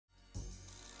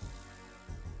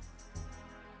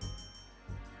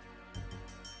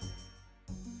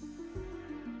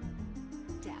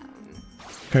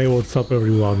Hey, what's up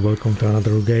everyone, welcome to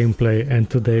another gameplay, and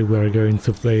today we are going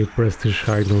to play Prestige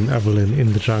High on Evelynn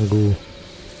in the jungle.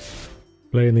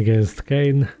 Playing against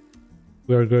Kayn.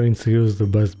 We are going to use the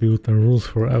best build and rules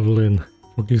for Evelynn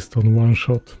for this on one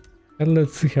shot. And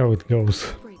let's see how it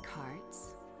goes.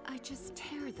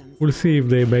 We'll see if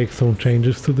they make some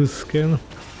changes to this skin.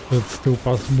 That's still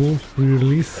possible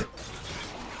pre-release.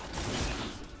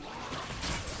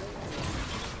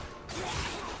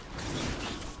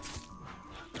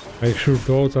 Make sure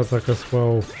to auto-attack as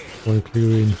well when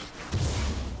clearing.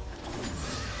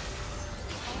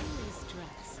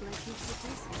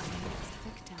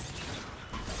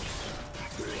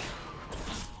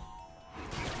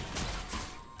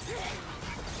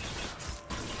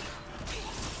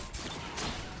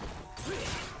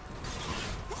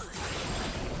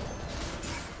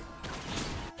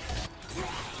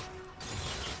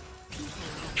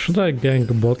 Should I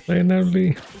gank bot lane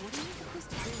early?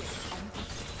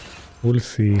 We'll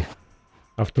see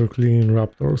after cleaning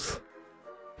raptors.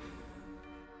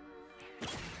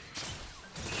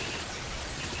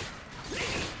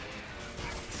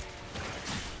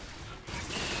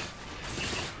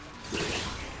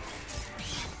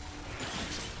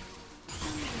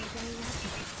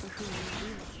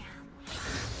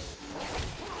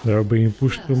 They're being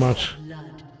pushed too much.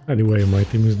 Anyway, my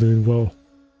team is doing well.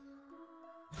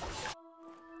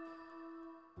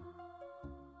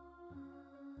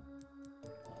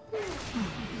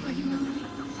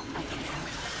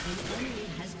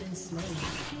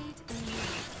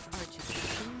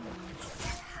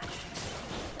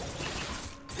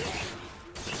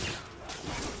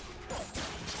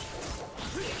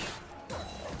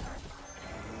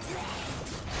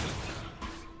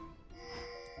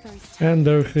 And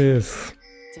there he is.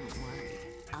 Don't worry,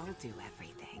 I'll do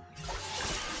everything.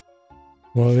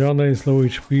 Well, Yana is low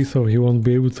HP, so he won't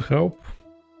be able to help.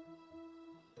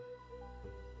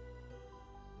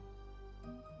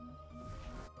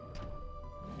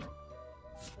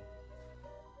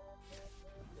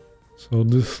 So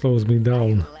this slows me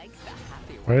down.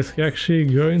 Why is he actually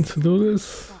going to do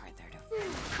this?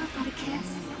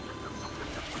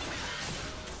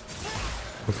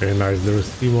 Okay, nice, there is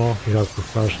Timo, he has to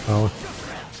flash now.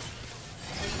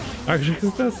 Actually,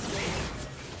 he's dead.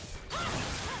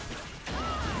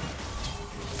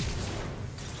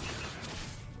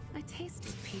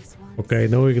 Okay,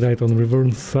 no ignite on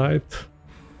reverse side.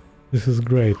 This is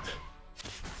great.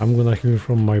 I'm gonna heal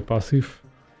from my passive.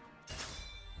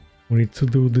 We need to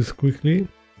do this quickly.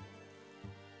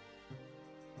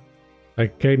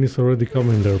 Like, Kayn is already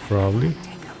coming there probably.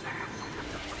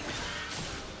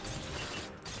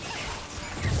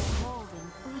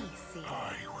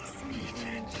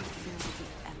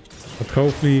 But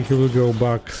hopefully he will go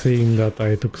back seeing that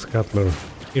I took Scattler,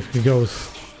 if he goes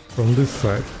from this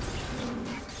side.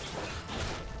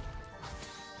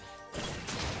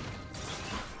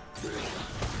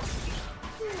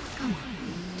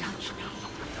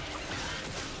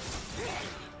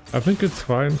 I think it's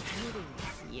fine.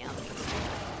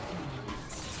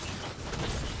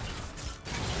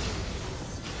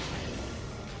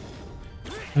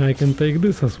 And I can take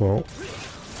this as well.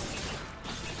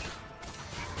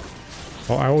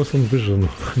 Oh, I was on vision,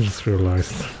 I just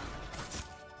realized.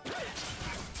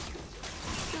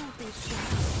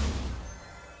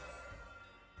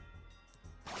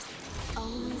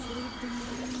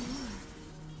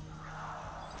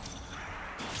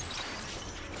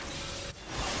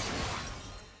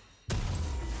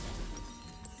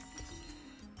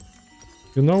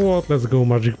 You know what, let's go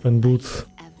Magic Pen Boots.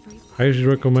 I usually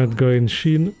recommend going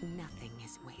Sheen.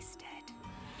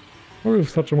 Or with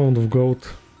such amount of gold,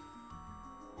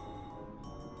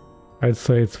 I'd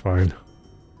say it's fine.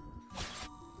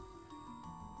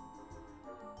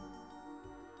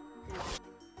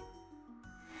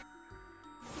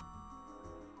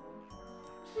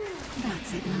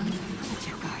 That's it, Mom. Put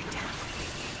your guard down.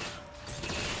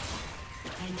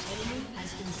 An enemy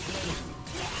has been slain.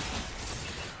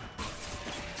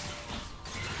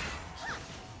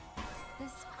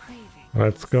 This craving.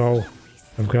 Let's go.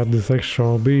 I've got this extra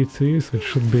ADCs, it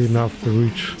should be enough to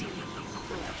reach.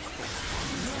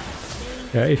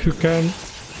 Yeah, if you can,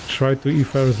 try to E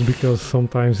first, because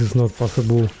sometimes it's not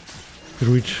possible to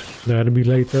reach the enemy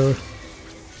later.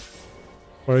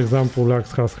 For example,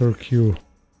 Lux has her Q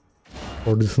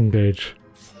for disengage.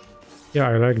 Yeah,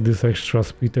 I like this extra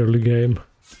speed early game.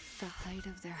 The height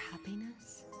of their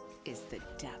happiness is the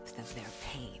depth of their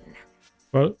pain.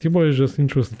 Well, Timo is just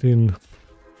interested in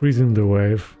freezing the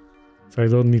wave, so I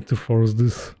don't need to force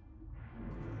this.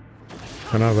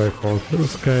 Another call.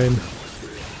 There's Kayn.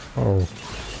 Oh.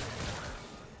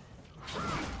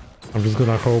 I'm just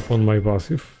gonna hope on my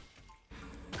passive.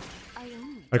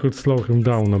 I could slow him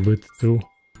down a bit too.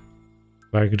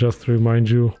 Like, just to remind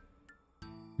you,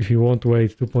 if you want to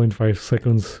wait 2.5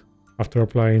 seconds after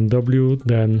applying W,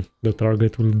 then the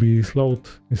target will be slowed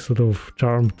instead of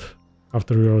charmed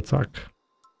after your attack.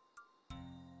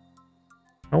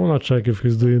 I wanna check if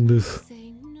he's doing this.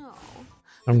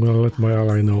 I'm gonna let my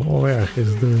ally know. Oh yeah,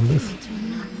 he's doing this.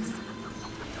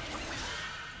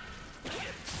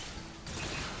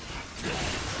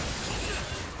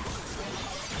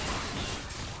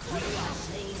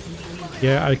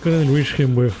 Yeah, I couldn't reach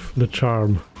him with the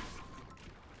charm.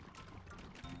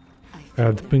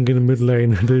 And ping in mid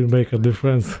lane didn't make a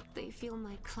difference. They feel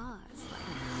my claws.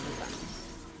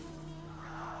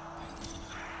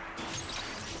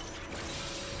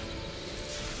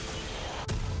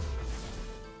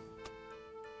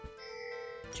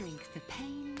 Drink the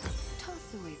pain,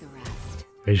 toss away the rest.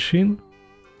 Aishin?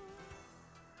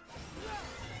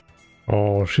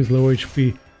 Oh, she's low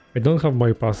HP. I don't have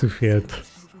my passive yet.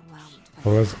 So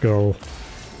let's go.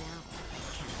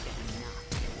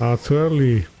 Ah, too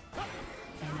early.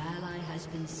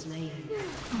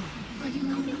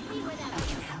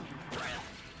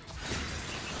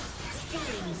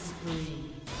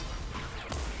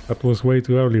 That was way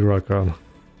too early, Rakan.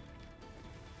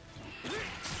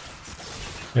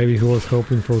 Maybe he was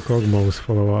hoping for Kog'Maw's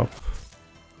follow-up.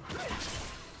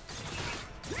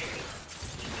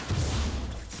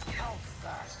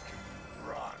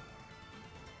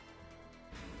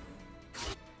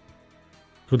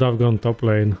 Could have gone top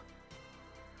lane.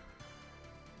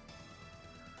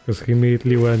 Because he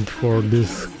immediately went for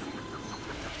this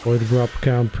void grab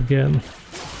camp again.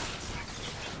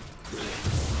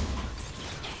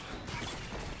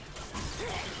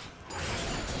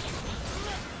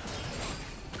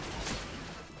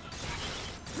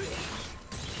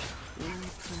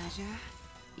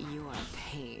 Your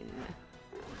pain.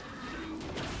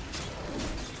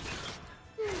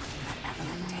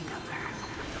 Evelynn, take over.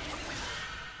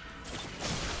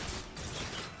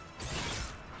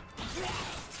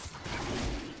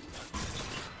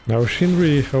 Now Shin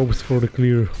really hopes for the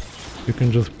clear. You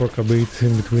can just proc a bait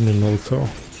in between and also.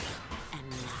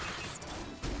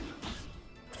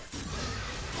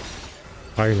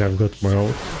 Fine, I've got my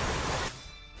ult.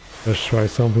 Let's try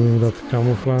something with that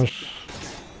camouflage.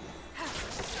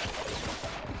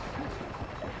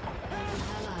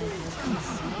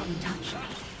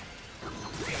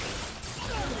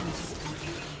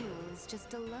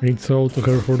 Need soul to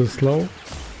her for the slow,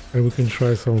 and we can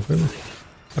try something.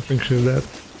 I think she's dead.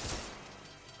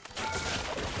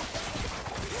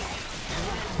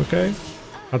 Okay,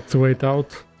 had to wait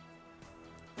out.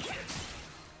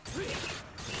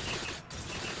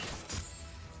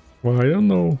 Well, I don't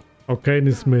know. Okay,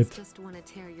 this mid.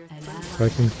 I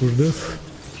can push this.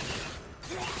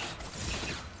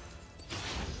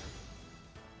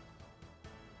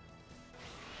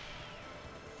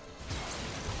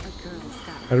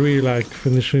 I really like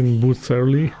finishing boots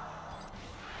early.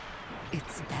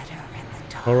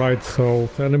 Alright, so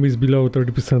the enemies below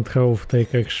 30% health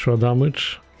take extra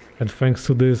damage. And thanks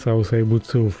to this I was able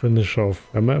to finish off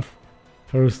MF.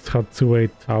 First had to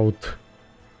wait out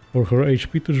for her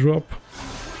HP to drop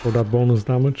for that bonus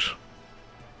damage.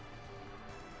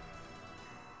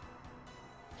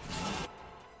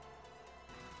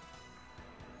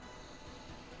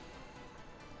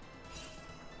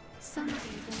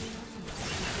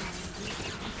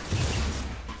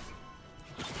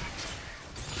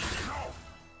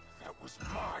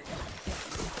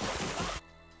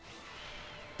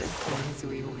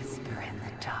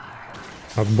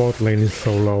 Our bot lane is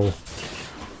so low.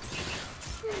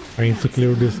 I need to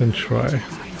clear this and try.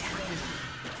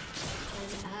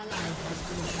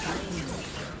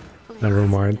 Never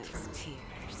mind.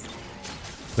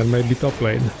 Then maybe top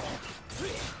lane.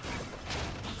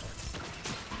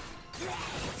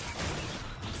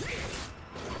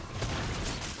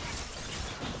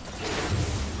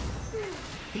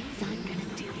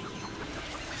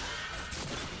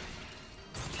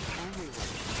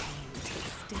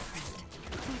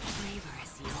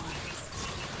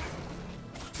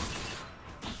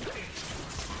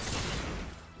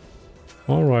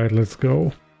 Alright, let's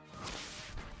go.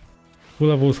 Full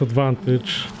levels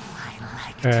advantage,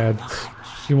 and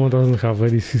Timo doesn't have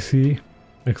ADCC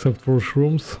except for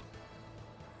shrooms.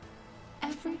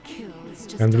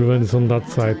 And Riven is on that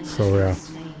side, so yeah,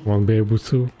 won't be able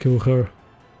to kill her.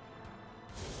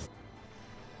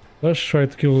 Let's try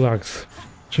to kill Lux.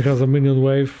 She has a minion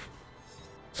wave,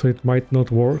 so it might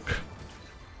not work.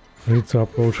 I need to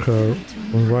approach her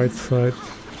on right side.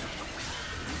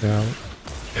 Yeah.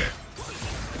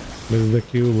 Missed the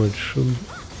kill, but should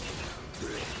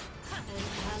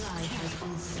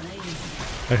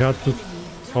I had to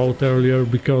out earlier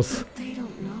because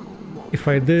if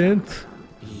I didn't,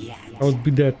 I would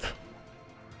be dead.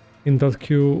 In that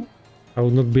queue, I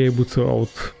would not be able to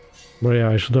out. But yeah,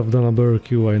 I should have done a better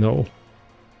queue, I know.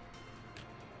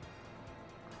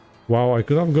 Wow, I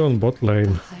could have gone bot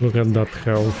lane. Look at that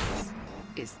health.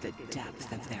 Is the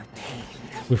depth of their pain.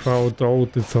 Without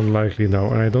ult, it's unlikely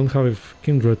now, and I don't have if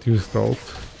Kindred used ult.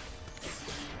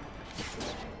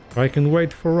 I can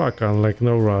wait for Rakan, like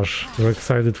no rush. We're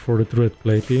excited for the turret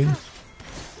plating,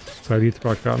 so I need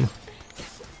Rakan.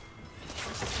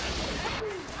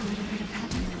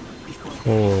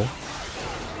 Oh,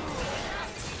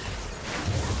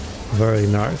 very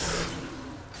nice.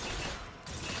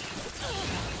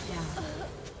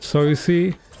 So you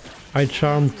see, I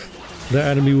charmed the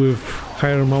enemy with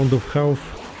higher amount of health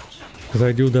because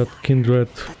I knew that Kindred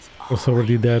was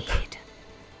already dead.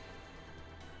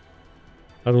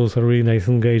 That was a really nice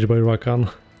engage by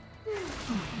Rakan.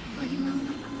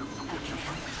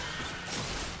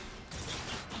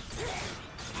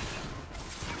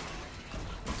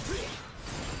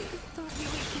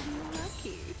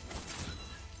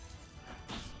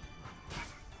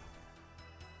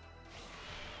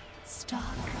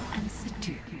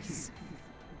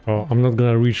 Oh, I'm not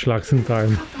gonna reach Lux in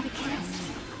time.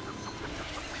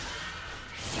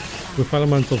 With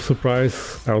element of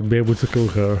surprise, I'll be able to kill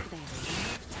her.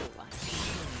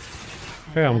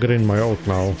 Okay, I'm getting my ult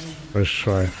now. Let's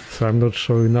try. So I'm not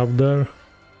showing up there.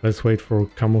 Let's wait for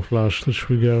camouflage to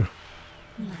trigger.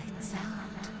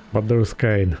 But there's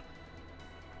Kayn.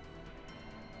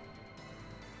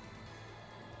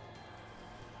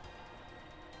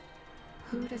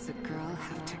 Who does a girl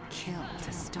have to kill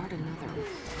to start another?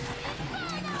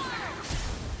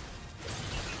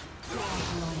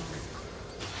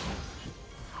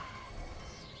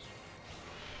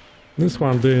 This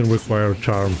one didn't require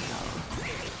charm.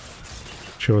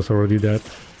 She was already dead.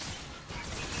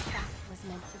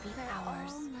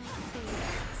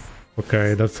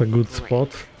 Okay, that's a good spot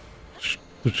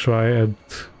to try and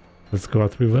let's go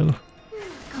at Riven.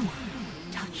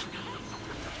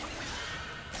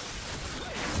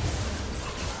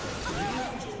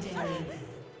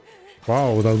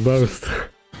 Wow, that burst.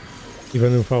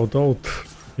 Even without ult,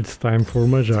 it's time for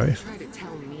Magi. Try to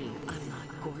tell me I'm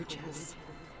not gorgeous.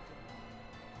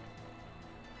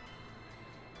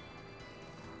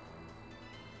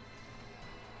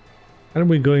 And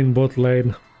we go in bot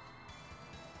lane.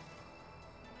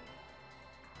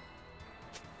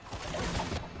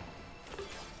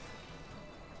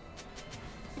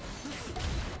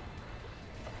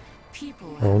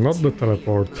 Oh, not the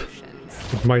teleport.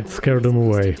 It might scare them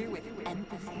away.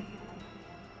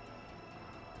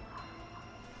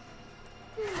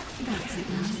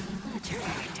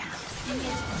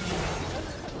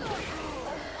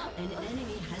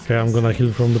 Okay, I'm gonna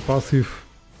heal from the passive.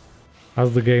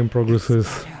 As the game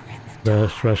progresses, the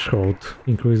threshold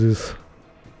increases.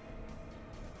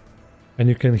 And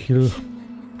you can heal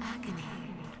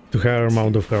to higher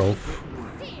amount of health.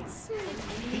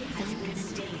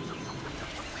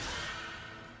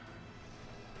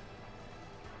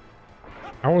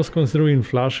 I was considering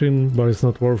flashing, but it's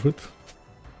not worth it.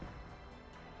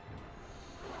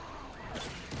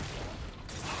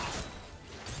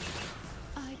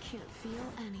 I can't feel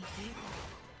anything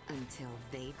until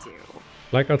they do.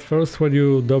 Like at first when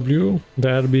you W, the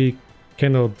enemy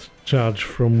cannot judge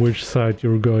from which side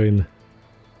you're going.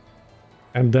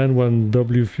 And then when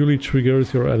W fully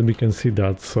triggers, your enemy can see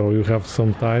that, so you have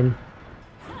some time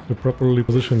to properly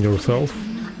position yourself.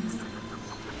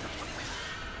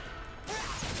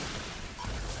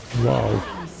 Wow.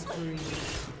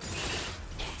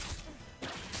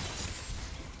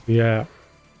 Yeah,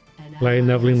 playing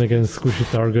Evelynn against squishy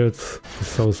targets is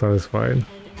so satisfying.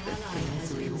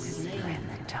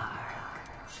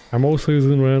 I'm also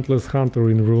using Relentless Hunter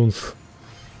in runes,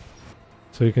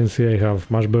 so you can see I have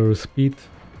much better speed.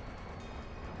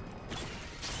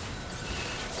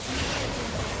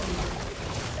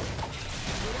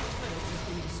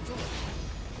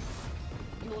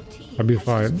 I'll be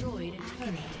fine.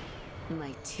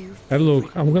 And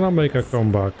look, I'm gonna make a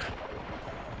comeback.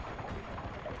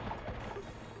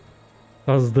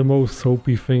 That's the most OP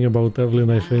thing about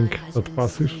Evelynn, I think, that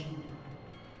passive.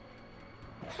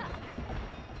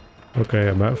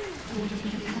 Okay, MF.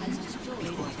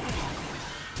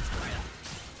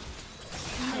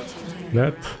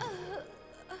 That.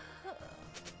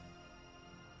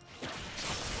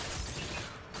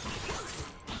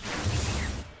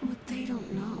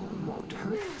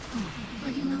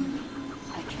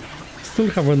 Still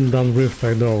haven't done Rift,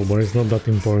 I know, but it's not that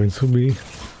important to me.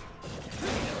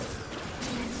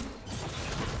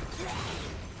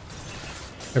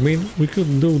 I mean, we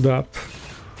could do that.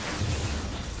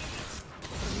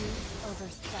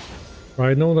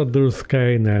 I know that there's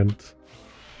Kayn, and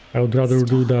I would rather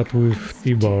do that with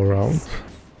T-Bow around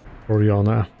or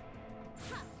Yona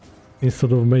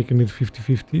instead of making it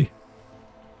 50-50.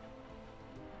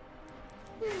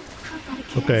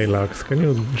 Okay, Lux, can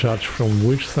you judge from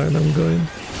which side I'm going?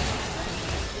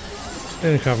 I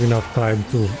didn't have enough time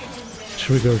to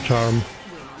trigger charm.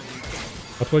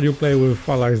 But when you play with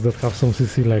allies that have some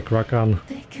CC like Rakan,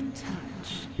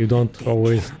 you don't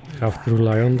always have to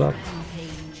rely on that.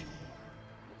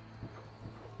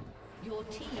 Your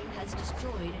team has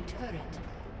destroyed a turret.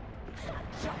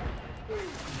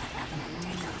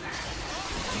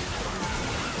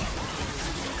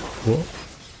 Whoa.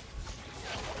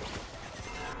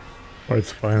 Oh,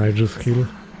 it's fine, I just heal.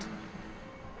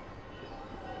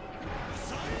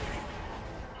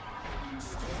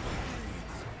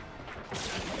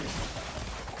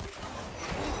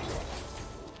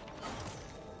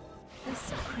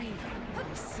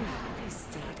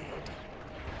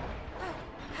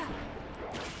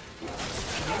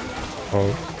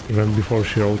 Oh, even before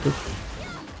she ulted.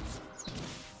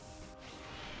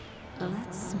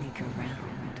 Let's sneak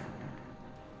around.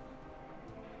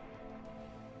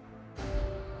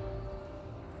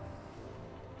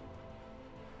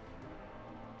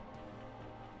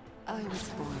 I was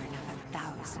born of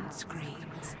 1,000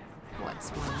 screams. What's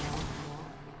one more?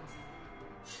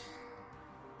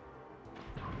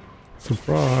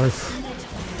 Surprise!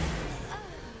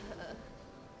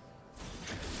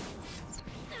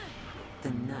 The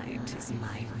night is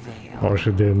my veil. Oh,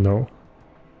 she didn't know.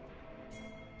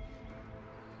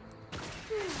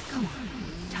 Come on,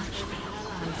 touch me.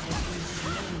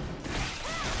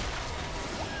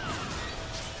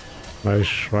 Nice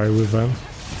try with them.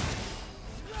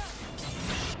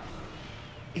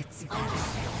 It's better in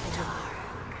the dark.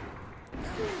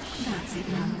 That's it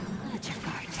now. Let your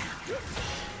guard down.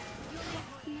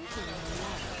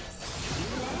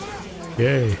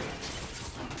 Yay!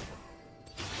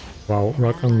 Wow,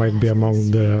 Rakan might be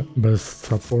among the best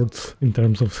supports in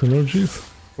terms of synergies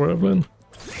for Evelynn.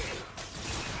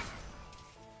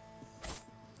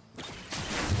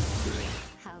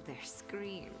 How their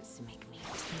screams make me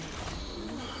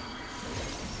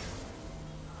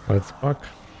Let's back.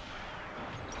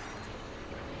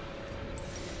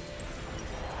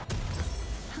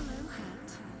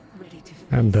 ready to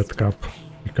And that cap,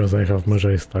 because I have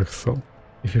Magi stacks, so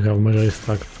if you have Magi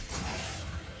stacked,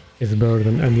 it's better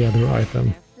than any other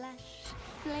item.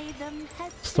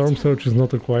 Storm Surge is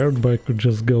not required, but I could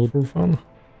just go for fun.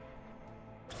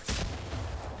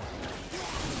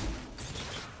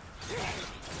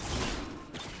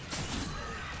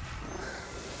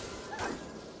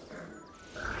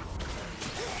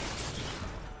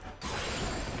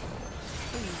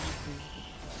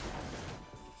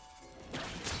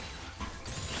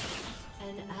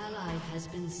 An ally has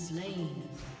been slain.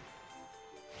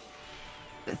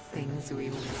 the things we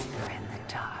whisper in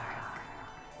the dark.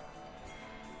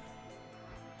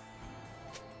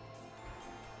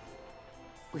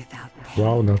 Without pain,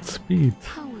 Wow, that speed.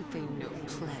 how would they know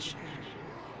pleasure?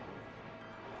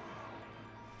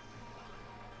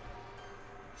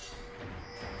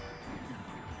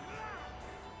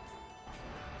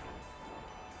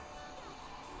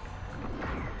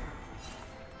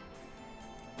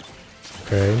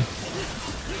 Okay.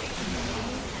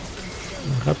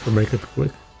 I have to make it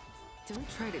quick. Don't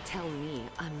try to tell me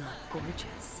I'm not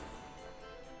gorgeous.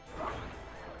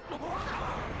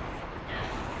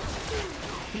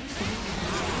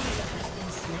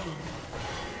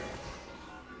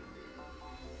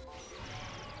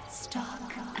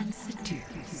 Stalk and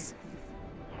seduce.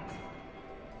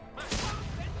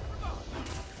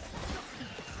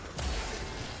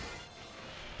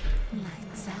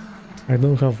 Lights out. I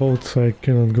don't have ult, so I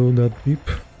cannot go that deep.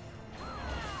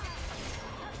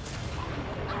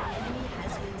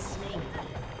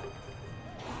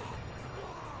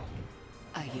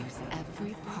 I use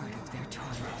every part of their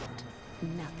torment.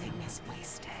 Nothing is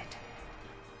wasted.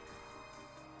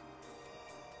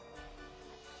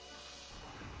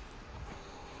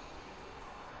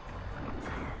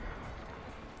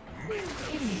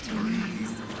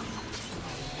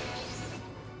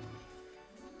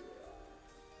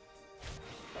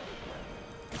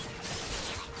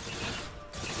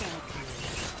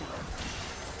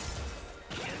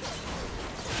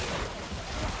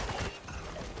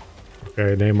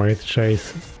 Okay, they might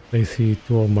chase. They see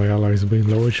two of my allies being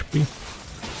low HP.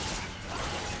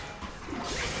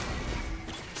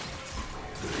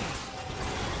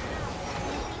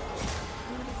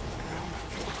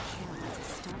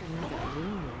 Start another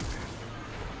rumor.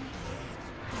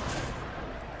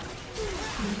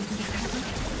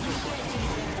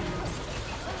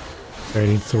 I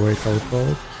need to wait out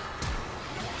loud.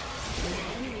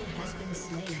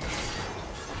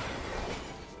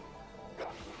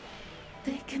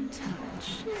 They can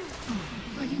touch.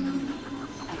 Are you lonely?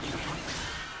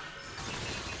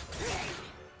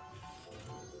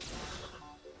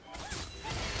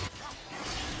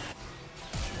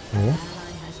 Oh,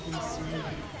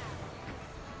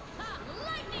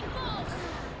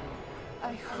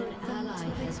 I heard an ally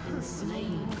has been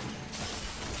slain.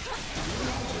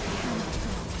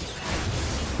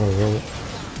 oh well.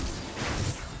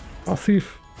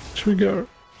 Passive trigger.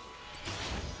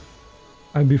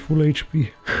 I'll be full HP.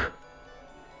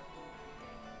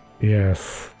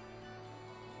 Yes.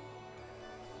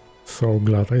 So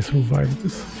glad I survived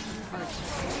this.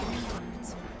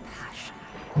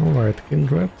 Alright,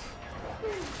 Kindred.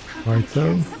 My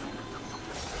turn.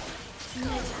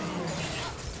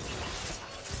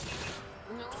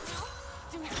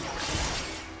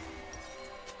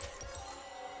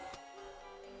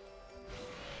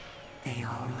 They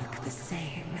all look the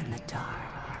same in the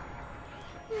dark.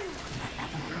 Let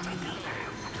Evelynn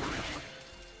take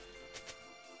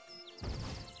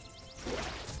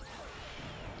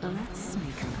over. Let's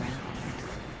make a round.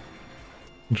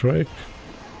 Drake.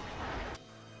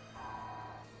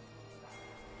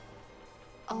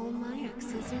 All my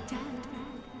exes are dead.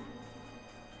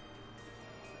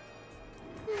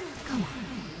 Come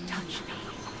on, touch me.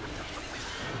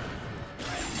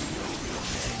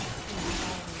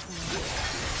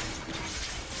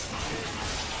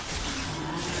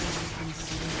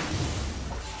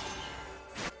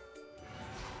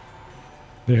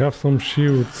 They have some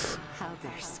shields. How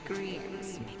their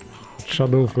screams make me.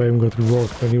 Shadow Flame got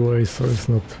reworked anyway, so it's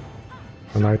not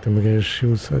an item against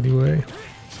shields anyway.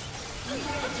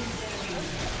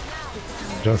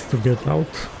 Just to get out.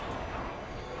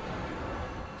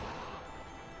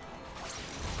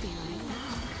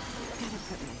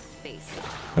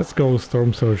 Let's go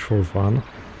Storm Surge for fun.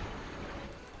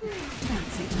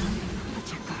 That's it, man.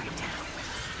 Put your guard down.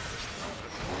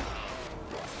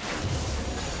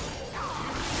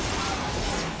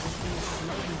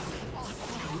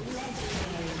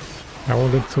 I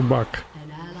wanted to back,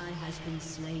 An ally has been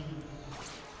slain.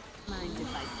 Mind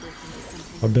if I slip into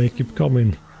something but they keep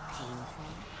coming. painful?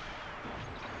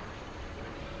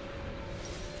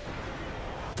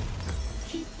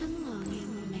 Keep them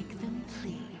longing, make them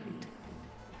plead.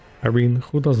 I mean,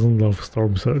 who doesn't love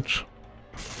Storm Surge?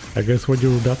 I guess when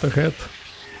you're that ahead,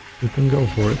 you can go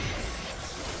for it.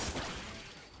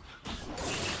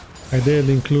 I didn't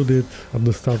include it at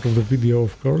the start of the video,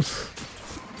 of course.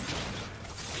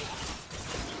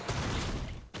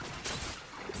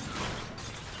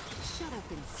 Shut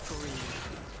up and scream.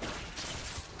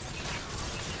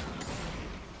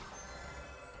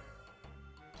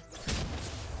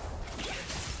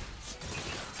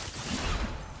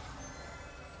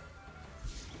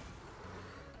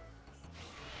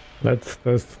 Let's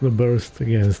test the burst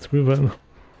against Riven.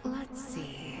 Let's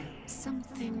see.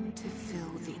 Something to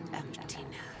fill the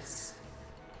emptiness.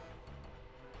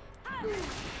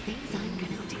 Things I'm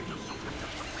gonna do.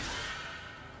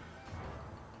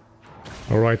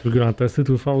 Alright, we're gonna test it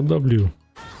without W.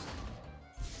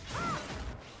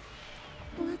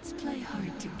 Let's play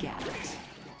hard to get.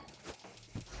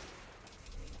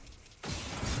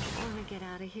 Wanna get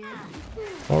out of here?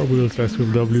 Or we'll test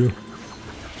with W.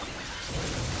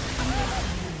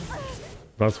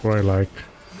 That's what I like.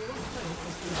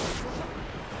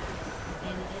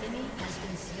 An enemy has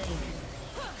been slain.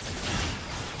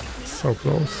 So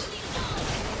close.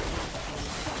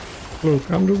 Look,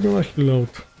 I'm just gonna heal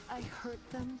out. I hurt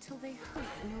them till they hurt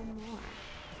no more.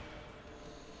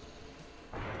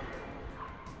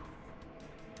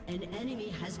 An enemy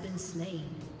has been slain.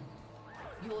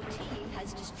 Your team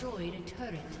has destroyed a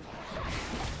turret.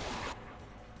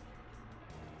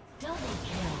 Double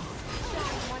kill.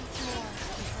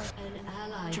 An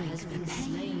ally Drink has the been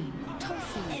pain. slain.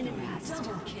 Toss away the Enemy rest.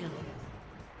 double kill.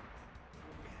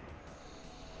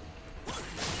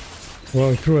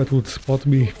 Well, turret would spot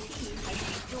me. Team has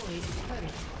destroyed a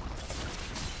turret.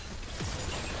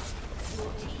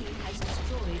 Your team has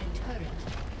destroyed a turret.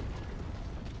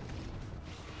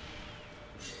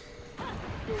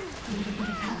 A little bit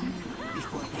of heaven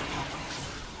before the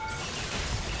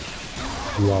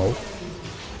heaven. Wow.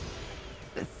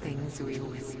 The things we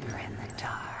whisper in the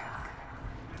dark.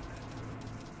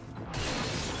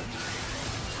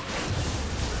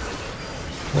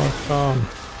 Rakan.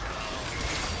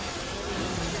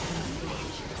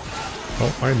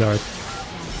 Oh, I died.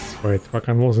 Wait,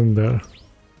 Rakan wasn't there.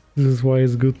 This is why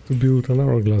it's good to build an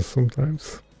hourglass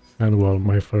sometimes. And well,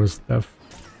 my first death.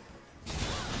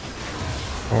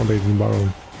 Oh, they didn't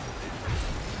Baron.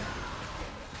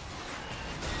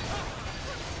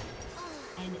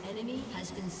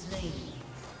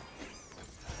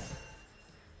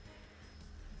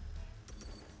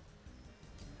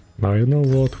 Now you know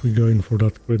what, we're going for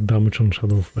that crit damage on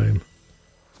Shadow Flame.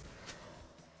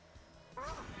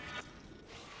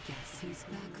 Guess who's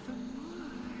back for more?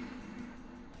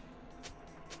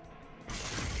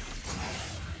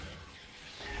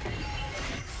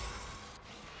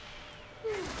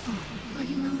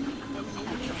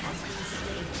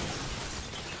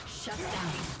 Shut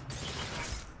down.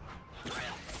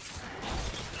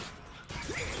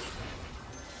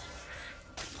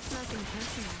 Nothing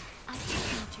personal. I just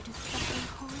want you to suffer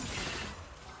horribly.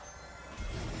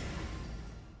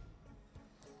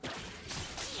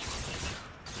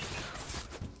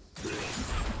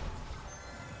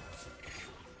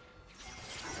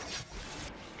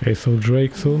 Okay, so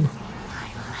Drake soon.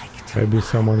 Maybe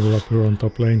someone will appear on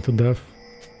top lane to death.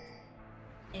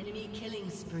 Enemy killing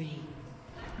spree.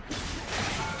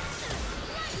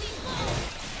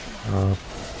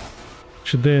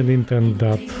 She didn't intend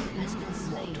that. Has been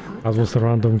slain. That was a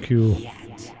random Q.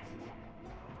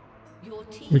 Your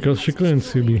team Because she has couldn't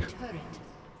see me. destroyed a turret.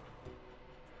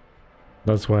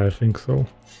 That's why I think so.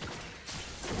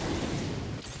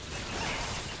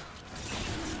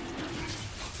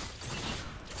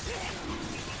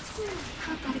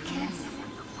 How about a kiss?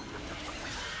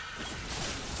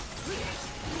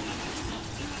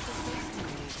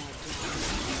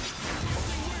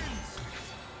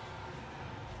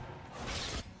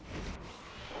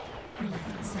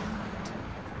 Lights out.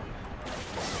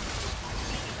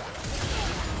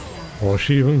 Oh,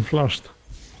 she even flashed.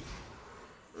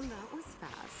 That was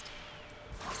fast.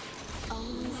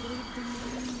 Always leave them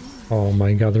alone. Oh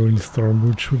my gathering storm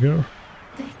with sugar.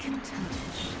 They can touch,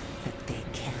 but they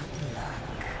can't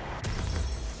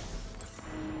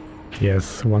look.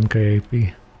 Yes, 1k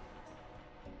AP.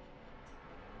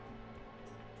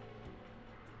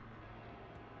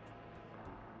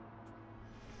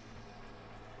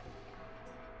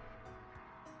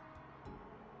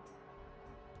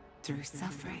 Through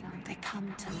suffering, they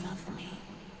come to love me.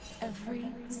 Every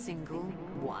single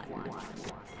one.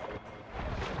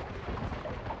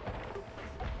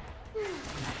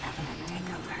 Let Evelynn take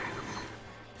over.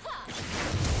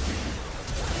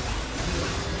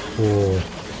 Oh,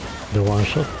 the one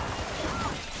shot.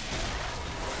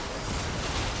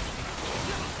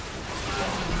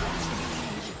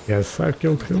 Yes, I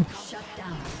killed him. Shut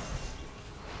down.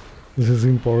 This is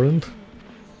important.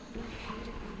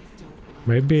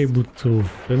 Maybe able to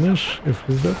finish if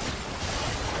he's dead.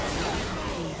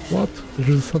 What? It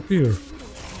just disappeared.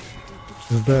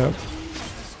 Is that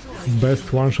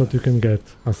best one shot you can get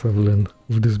as Evelynn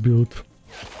with this build?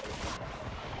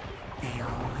 They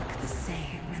all look the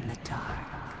same in the dark.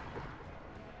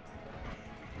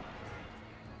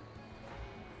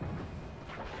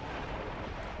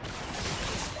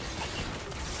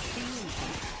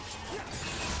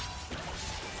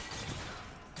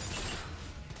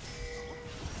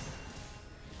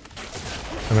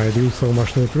 And I do so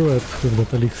much to through it with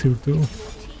that elixir too. Your team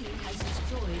has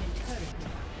destroyed a turret.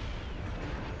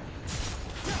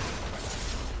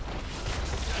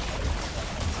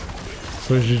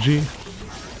 So GG.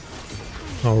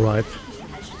 Alright.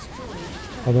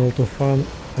 Had a lot of fun.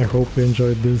 I hope you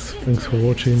enjoyed this. Thanks for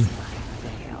watching.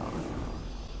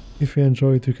 If you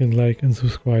enjoyed, you can like and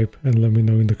subscribe and let me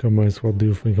know in the comments what do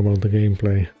you think about the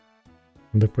gameplay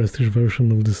and the prestige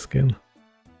version of this skin.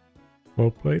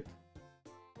 Well played.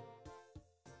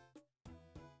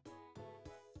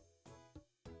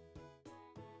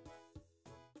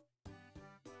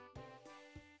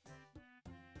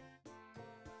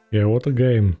 Yeah, what a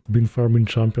game. Been farming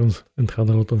champions and had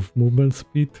a lot of movement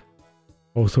speed.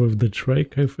 Also with the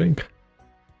Drake, I think.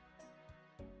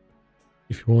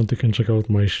 If you want, you can check out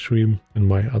my stream and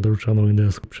my other channel in the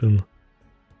description.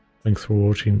 Thanks for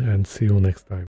watching and see you next time.